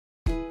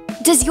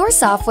Does your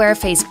software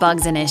face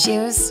bugs and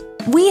issues?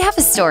 We have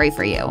a story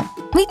for you.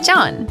 Meet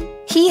John.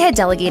 He had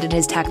delegated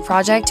his tech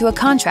project to a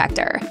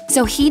contractor,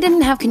 so he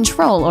didn't have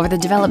control over the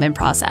development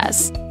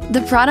process.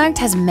 The product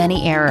has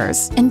many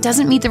errors and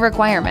doesn't meet the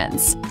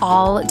requirements,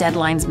 all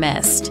deadlines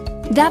missed.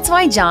 That's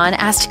why John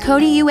asked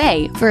Cody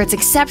UA for its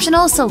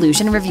exceptional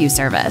solution review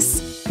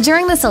service.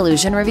 During the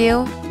solution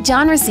review,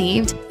 John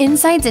received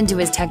insights into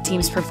his tech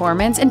team's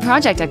performance and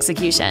project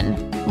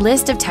execution,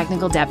 list of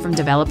technical debt from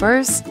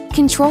developers,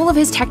 control of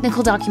his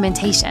technical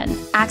documentation,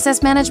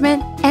 access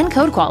management, and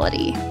code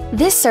quality.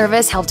 This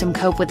service helped him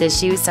cope with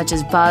issues such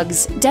as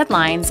bugs,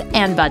 deadlines,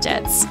 and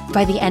budgets.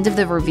 By the end of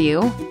the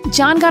review,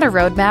 John got a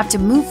roadmap to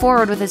move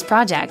forward with his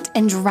project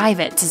and drive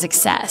it to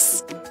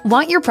success.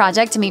 Want your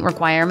project to meet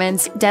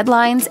requirements,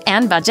 deadlines,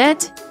 and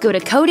budget? Go to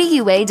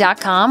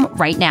codyua.com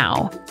right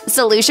now.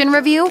 Solution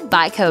Review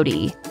by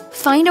Cody.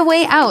 Find a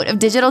way out of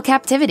digital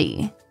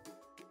captivity.